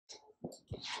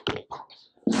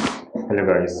Hello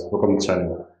guys, welcome to the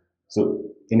channel. So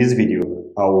in this video,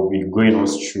 I will be going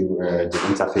us through the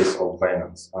interface of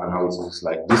Binance and how it looks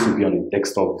like. This will be on the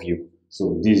desktop view.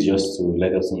 So this is just to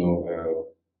let us know,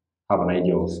 have an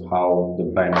idea of how the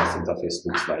Binance interface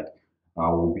looks like.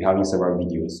 We'll be having several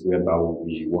videos whereby we'll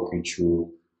be walking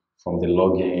through from the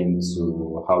login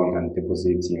to how you can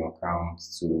deposit in your account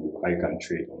to how you can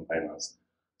trade on Binance.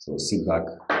 So sit back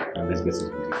and let's get to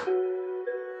the video.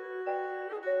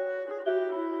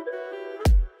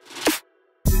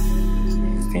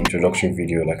 The introduction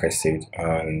video, like I said,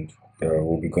 and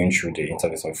we'll be going through the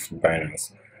interface of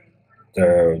Binance.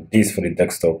 This for the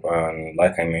desktop, and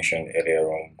like I mentioned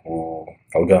earlier on,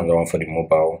 I'll do another one for the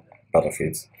mobile part of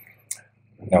it.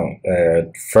 Now,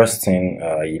 first thing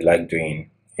I like doing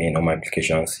in all my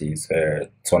applications is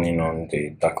turning on the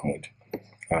dark mode,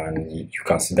 and you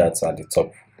can see that at the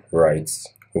top right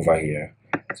over here.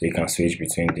 So you can switch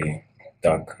between the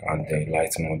dark and the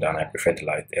light mode, and I prefer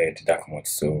the dark mode.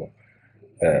 So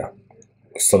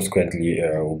subsequently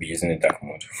we'll be using the dark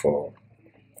mode for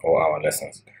all our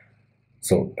lessons.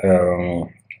 So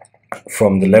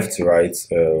from the left to right,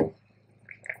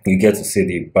 you get to see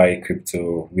the buy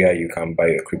crypto, where you can buy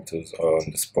your cryptos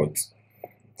on the spot.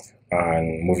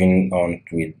 And moving on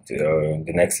with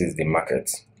the next is the market.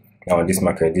 Now this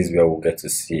market, this is where we'll get to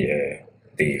see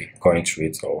the current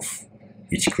rate of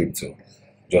each crypto,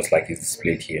 just like it's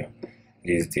displayed here.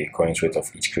 This is the current rate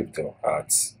of each crypto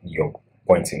at your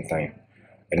point in time,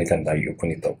 anytime that you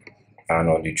open it up. And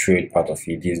on the trade part of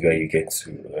it, this is where you get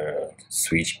to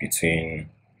switch between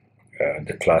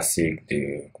the classic,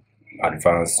 the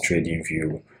advanced trading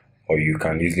view, or you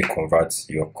can easily convert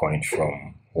your coin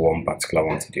from one particular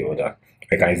one to the other.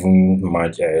 You can even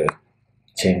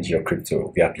change your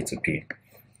crypto via P2P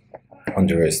on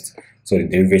the rest. So the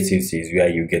derivatives is where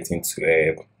you get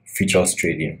into futures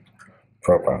trading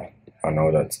proper and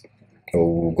all that. So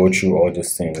we'll go through all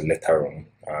those things later on,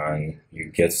 and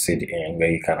you get to see the end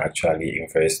where you can actually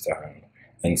invest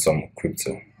in some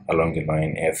crypto along the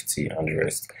line, FT and the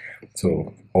rest.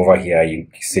 So over here you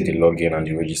see the login and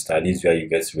the register. This is where you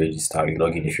get to register your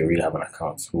login if you really have an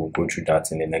account. We'll go through that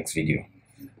in the next video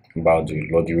about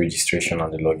the registration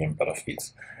and the login part of it.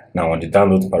 Now on the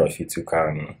download part of it, you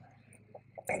can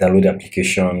download the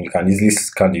application. You can easily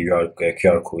scan the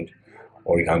QR code,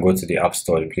 or you can go to the App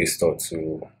Store, the Play Store,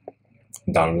 to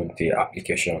download the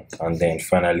application. And then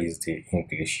finally is the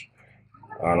English,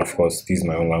 and of course this is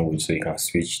my own language, so you can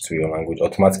switch to your language.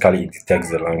 Automatically it detects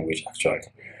the language actually.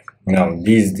 Now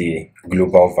this is the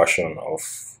global version of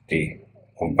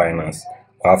Binance.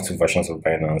 We have two versions of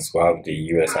Binance. We have the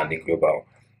US and the global.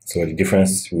 So the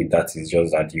difference with that is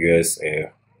just that the US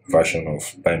version of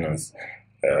Binance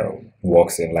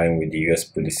works in line with the US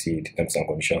policy, the terms and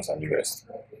conditions and the rest.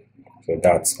 So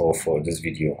that's all for this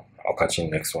video. I'll catch you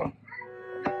in the next one.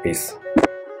 Peace.